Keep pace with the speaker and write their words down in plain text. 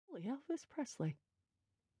Exactly, Elvis Presley.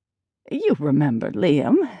 You remember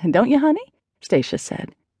Liam, don't you, honey? Stacia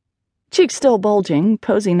said. Cheeks still bulging,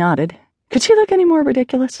 Posey nodded. Could she look any more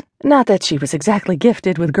ridiculous? Not that she was exactly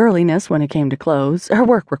gifted with girliness when it came to clothes. Her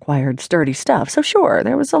work required sturdy stuff, so sure,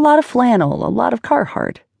 there was a lot of flannel, a lot of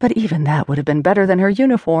Carhartt. But even that would have been better than her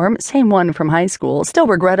uniform, same one from high school, still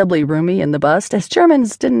regrettably roomy in the bust, as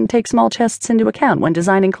Germans didn't take small chests into account when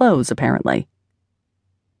designing clothes, apparently.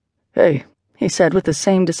 Hey, he said with the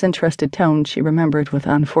same disinterested tone she remembered with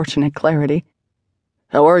unfortunate clarity.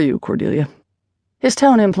 How are you, Cordelia? His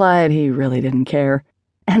tone implied he really didn't care.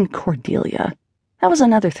 And Cordelia. That was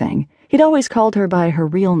another thing. He'd always called her by her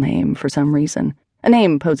real name for some reason. A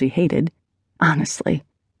name Posey hated. Honestly.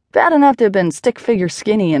 Bad enough to have been stick-figure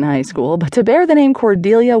skinny in high school, but to bear the name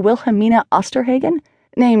Cordelia Wilhelmina Osterhagen,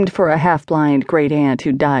 named for a half-blind great-aunt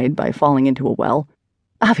who died by falling into a well.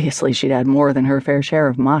 Obviously she'd had more than her fair share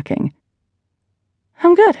of mocking.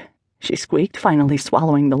 I'm good, she squeaked, finally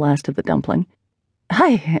swallowing the last of the dumpling.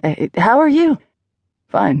 Hi, how are you?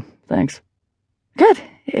 Fine, thanks.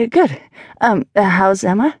 Good. How's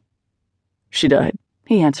Emma? She died,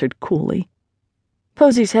 he answered coolly.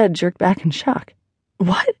 Posey's head jerked back in shock.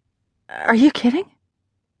 What? Are you kidding?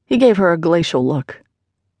 He gave her a glacial look.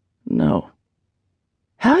 No.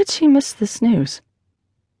 How had she missed this news?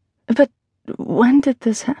 But when did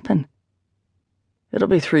this happen? It'll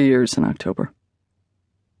be 3 years in October.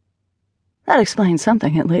 That explains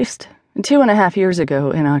something, at least. 2.5 years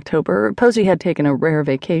ago, in October, Posey had taken a rare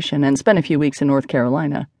vacation and spent a few weeks in North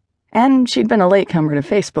Carolina. And she'd been a latecomer to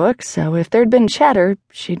Facebook, so if there'd been chatter,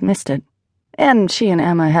 she'd missed it. And she and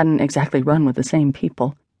Emma hadn't exactly run with the same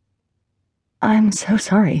people. I'm so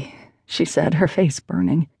sorry, she said, her face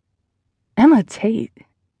burning. Emma Tate,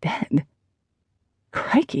 dead.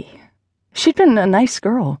 Crikey. She'd been a nice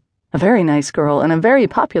girl, a very nice girl, and a very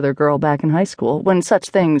popular girl back in high school, when such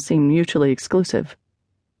things seemed mutually exclusive.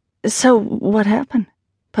 So what happened?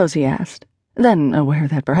 Posey asked. Then, aware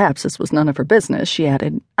that perhaps this was none of her business, she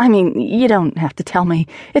added, I mean, you don't have to tell me.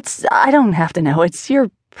 I don't have to know. It's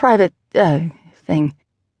your private, thing.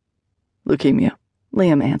 Leukemia,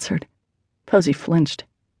 Liam answered. Posey flinched.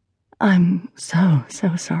 I'm so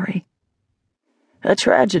sorry. A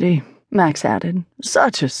tragedy, Max added.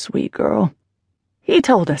 Such a sweet girl. He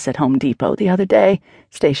told us at Home Depot the other day,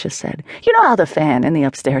 Stacia said. You know how the fan in the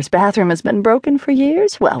upstairs bathroom has been broken for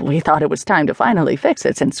years? Well, we thought it was time to finally fix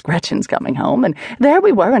it since Gretchen's coming home, and there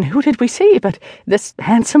we were, and who did we see but this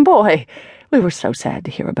handsome boy? We were so sad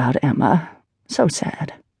to hear about Emma. So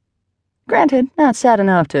sad. Granted, not sad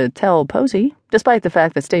enough to tell Posey, despite the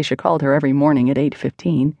fact that Stacia called her every morning at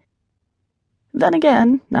 8:15. Then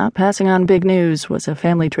again, not passing on big news was a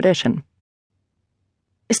family tradition.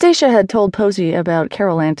 Stacia had told Posey about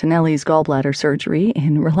Carol Antonelli's gallbladder surgery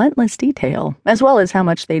in relentless detail, as well as how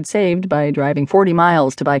much they'd saved by driving 40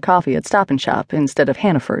 miles to buy coffee at Stop and Shop instead of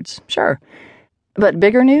Hannaford's, sure. But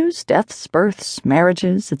bigger news, deaths, births,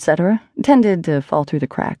 marriages, etc., tended to fall through the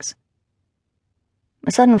cracks.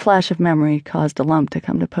 A sudden flash of memory caused a lump to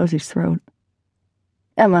come to Posey's throat.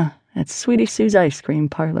 Emma at Sweetie Sue's ice cream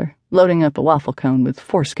parlor, loading up a waffle cone with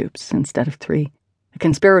 4 scoops instead of 3. A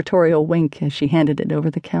conspiratorial wink as she handed it over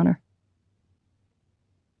the counter.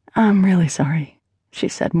 I'm really sorry, she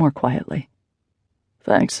said more quietly.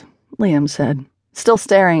 Thanks, Liam said, still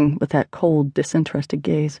staring with that cold, disinterested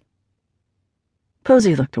gaze.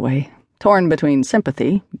 Posey looked away, torn between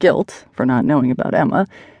sympathy, guilt for not knowing about Emma,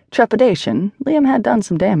 trepidation, Liam had done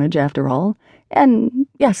some damage after all, and,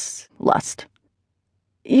 yes, lust.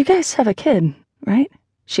 You guys have a kid, right?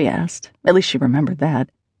 She asked. At least she remembered that.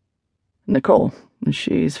 Nicole.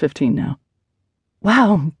 She's 15 now.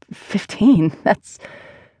 Wow, 15.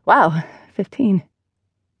 Wow, 15.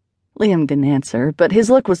 Liam didn't answer, but his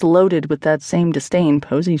look was loaded with that same disdain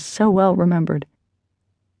Posey so well remembered.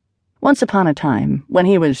 Once upon a time, when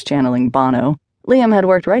he was channeling Bono, Liam had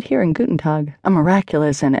worked right here in Guten Tag, a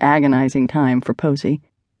miraculous and agonizing time for Posey.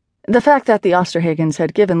 The fact that the Osterhagens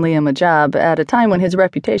had given Liam a job at a time when his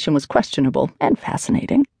reputation was questionable and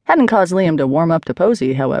fascinating hadn't caused Liam to warm up to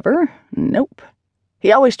Posey, however. Nope.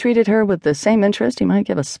 He always treated her with the same interest he might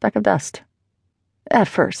give a speck of dust. At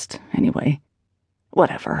first, anyway.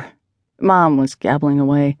 Whatever. Mom was gabbling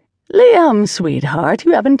away. Liam, sweetheart,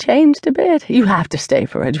 you haven't changed a bit. You have to stay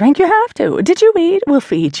for a drink. You have to. Did you eat? We'll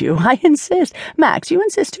feed you. I insist. Max, you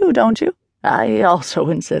insist too, don't you? I also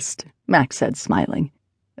insist, Max said, smiling.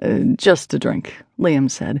 Just a drink, Liam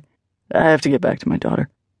said. I have to get back to my daughter.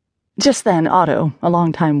 Just then, Otto, a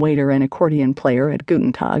longtime waiter and accordion player at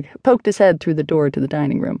Guten Tag, poked his head through the door to the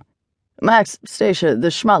dining room. Max, Stacia, the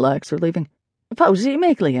Schmalaks are leaving. Posey,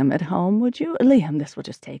 make Liam at home, would you? Liam, this will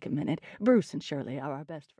just take a minute. Bruce and Shirley are our best friends.